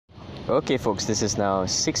Okay folks, this is now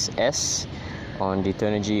 6S on the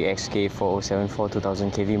Turnigy XK-4074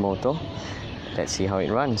 2000 kV motor. Let's see how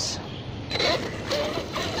it runs.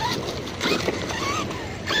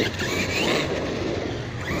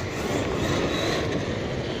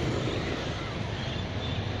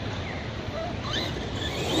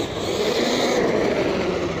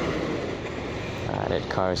 That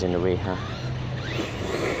car is in the way, huh?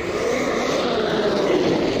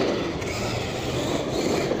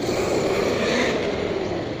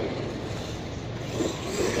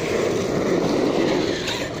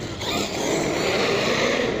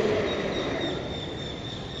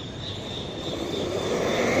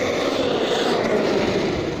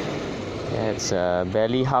 It's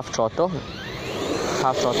barely half throttle.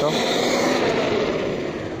 Half throttle.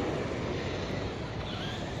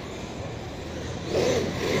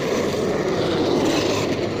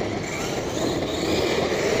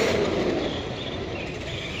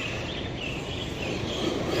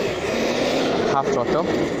 Half throttle.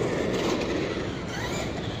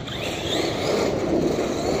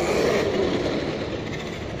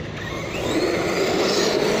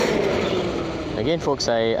 Again folks,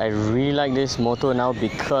 I really like this motor now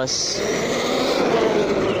because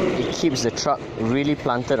it keeps the truck really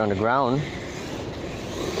planted on the ground,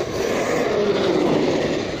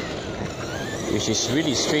 which is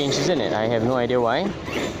really strange, isn't it? I have no idea why.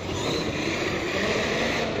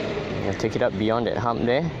 I'll take it up beyond that hump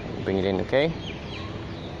there, bring it in, okay?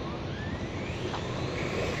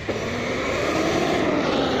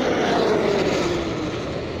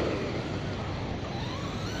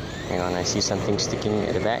 Hang on, I see something sticking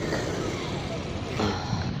at the back.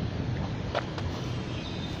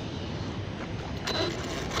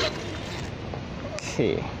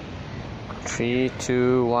 Okay. 3,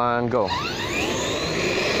 2, 1, go.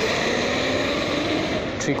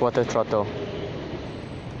 3/4 throttle.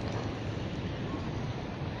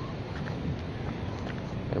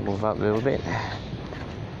 I'll move up a little bit.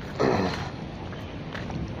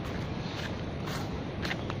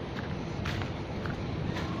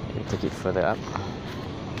 Take it further up.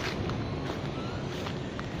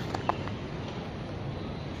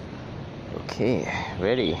 Okay,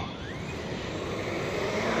 ready.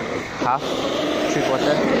 Half,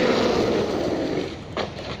 3/4.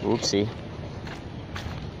 Oopsie.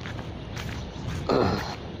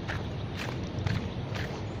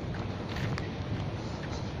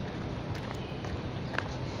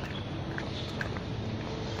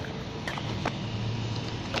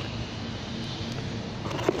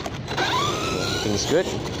 Everything's good.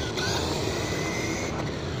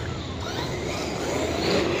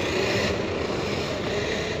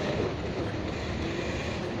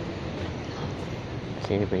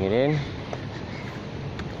 Okay, bring it in.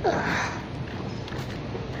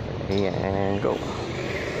 Ready and go.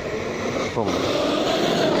 Boom.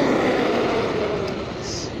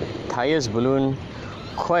 Tires balloon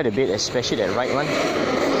quite a bit, especially that right one.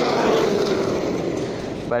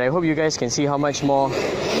 But I hope you guys can see how much more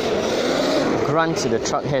grunt the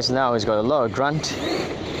truck has now. It's got a lot of grunt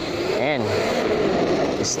and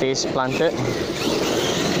it stays planted.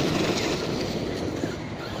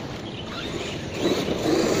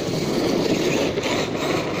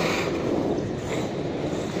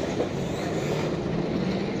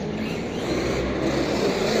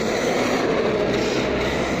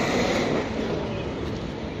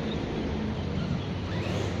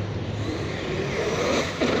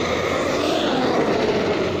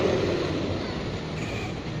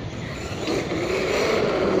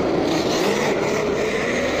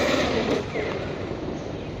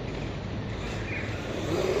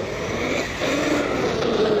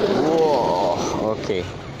 Okay,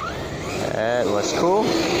 that was cool.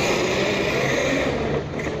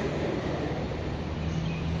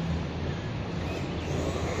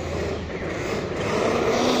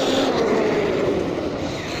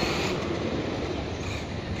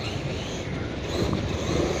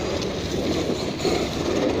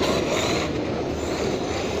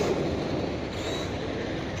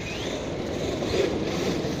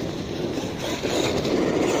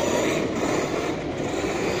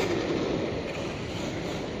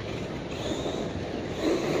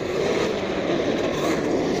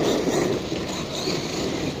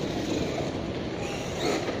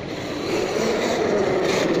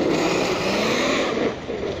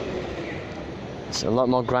 A lot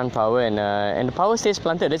more grunt power, and the power stays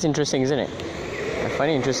planted. That's interesting, isn't it? I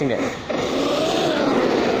find it interesting that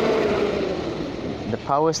the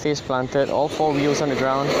power stays planted, all 4 wheels on the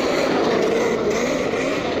ground.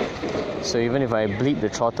 So even if I bleep the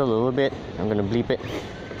throttle a little bit, I'm going to bleep it.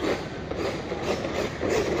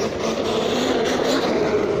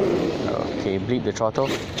 Okay, bleed the throttle.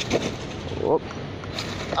 Whoop.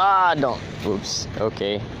 Ah, no. Oops.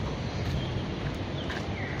 Okay.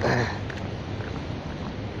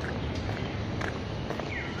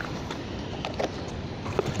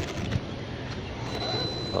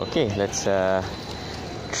 Okay, let's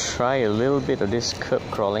try a little bit of this curb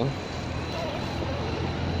crawling.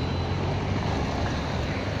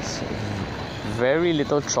 Very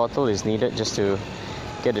little throttle is needed just to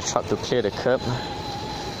get the truck to clear the curb.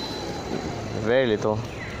 Very little.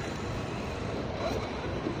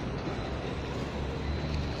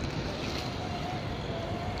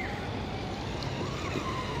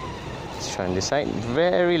 Let's try on this side.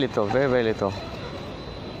 Very little, very, very little.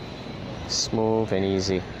 Smooth and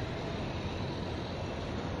easy.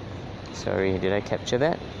 Sorry, did I capture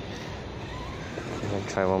that? I'm gonna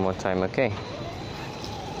try one more time, okay.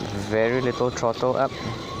 Very little throttle up.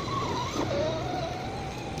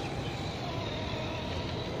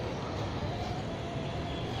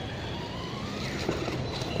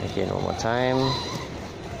 Again, one more time.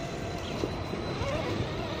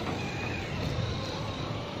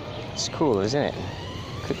 It's cool, isn't it?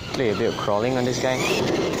 Could play a bit of crawling on this guy.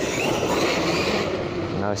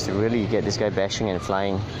 Now is to really get this guy bashing and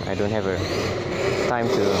flying. I don't have a time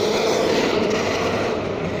to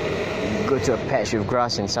go to a patch with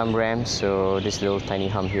grass and some ramps, so this little tiny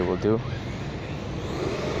hump here will do.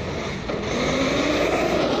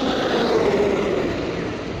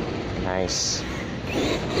 Nice.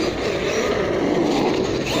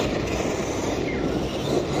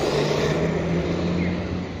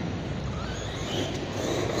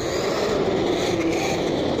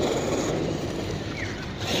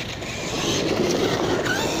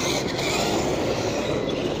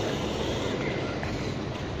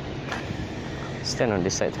 Stand on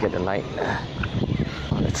this side to get the light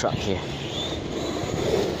on the truck here.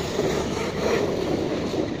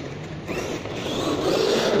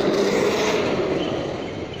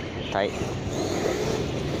 Tight.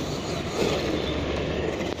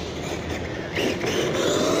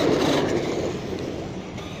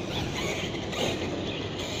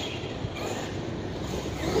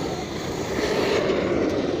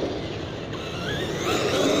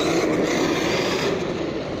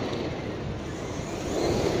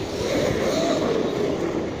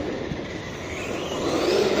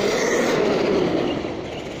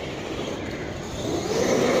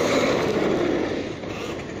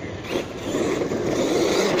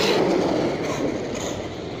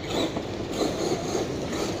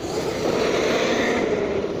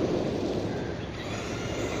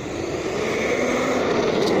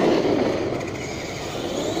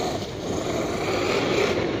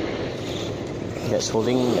 That's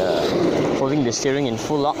holding the steering in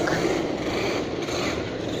full lock.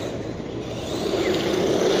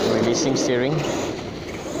 Releasing steering.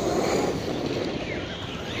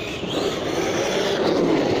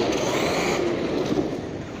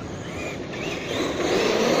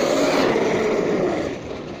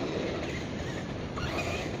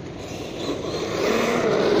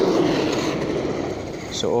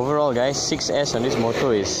 So overall guys, 6S on this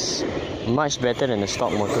motor is much better than the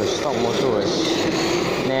stock motor. Stock motor was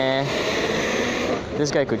nah.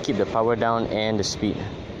 This guy could keep the power down and the speed.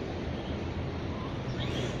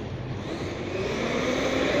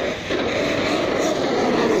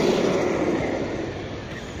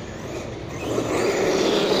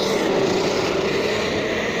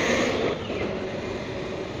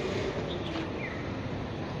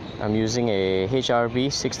 I'm using a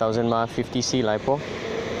HRB 6000 mAh 50C Lipo.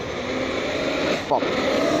 Pop.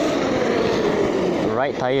 The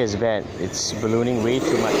right tire is bad. It's ballooning way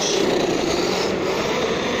too much.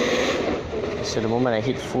 So the moment I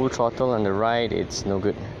hit full throttle on the right, it's no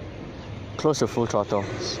good. Close to full throttle.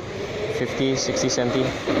 50, 60, 70,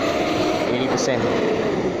 80%.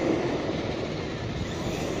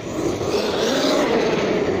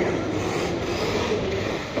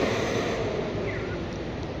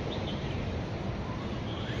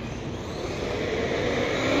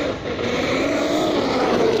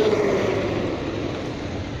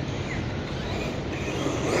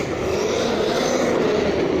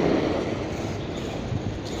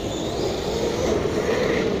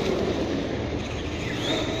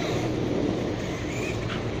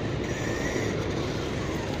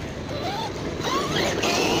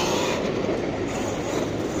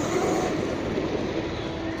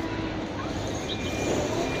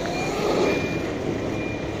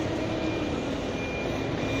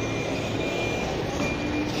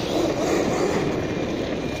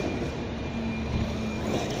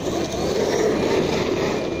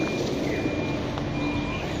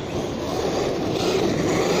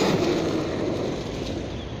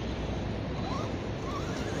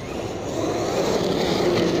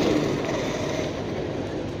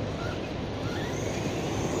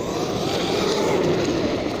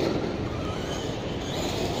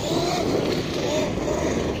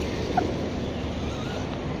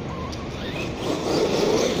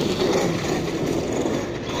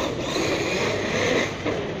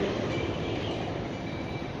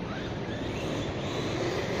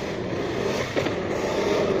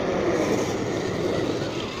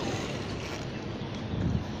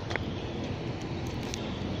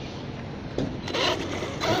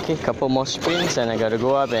 Okay, couple more sprints and I gotta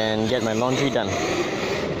go up and get my laundry done.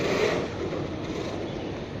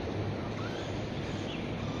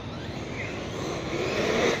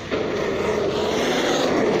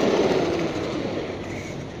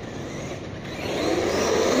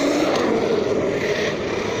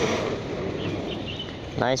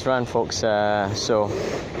 Nice run, folks. So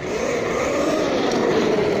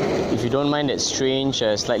if you don't mind that strange,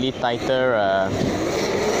 slightly tighter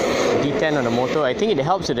D10 on the motor, I think it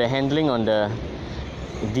helps with the handling on the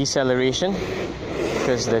deceleration,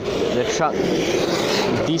 because the truck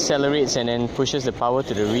decelerates and then pushes the power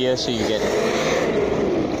to the rear, so you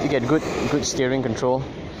get good steering control.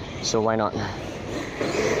 So why not?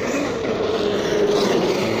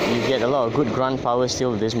 You get a lot of good grunt power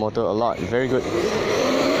still with this motor. A lot, very good.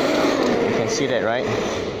 You can see that, right?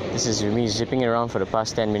 This is me zipping it around for the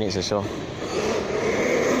past 10 minutes or so.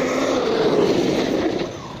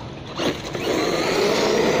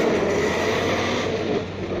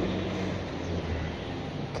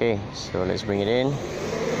 Okay, so let's bring it in.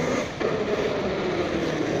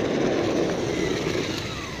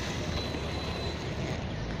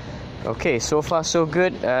 Okay, so far so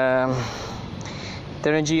good.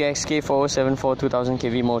 Turnigy XK-4074 2000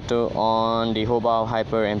 kV motor on the Hobao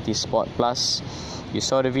Hyper MT Sport Plus. You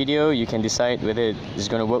saw the video, you can decide whether it's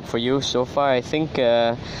going to work for you. So far I think,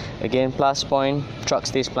 again, plus point, truck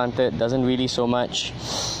stays planted, doesn't really so much.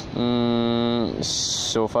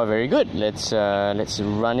 So far very good. Let's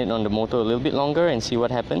run it on the motor a little bit longer and see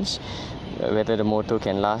what happens, whether the motor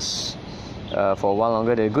can last for a while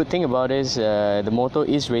longer. The good thing about it is the motor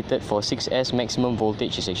is rated for 6S. Maximum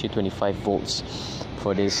voltage is actually 25 volts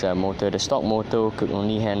for this motor. The stock motor could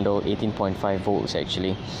only handle 18.5 volts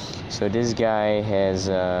actually, so this guy has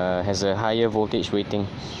a higher voltage rating.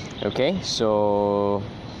 Okay, so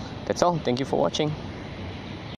that's all. Thank you for watching.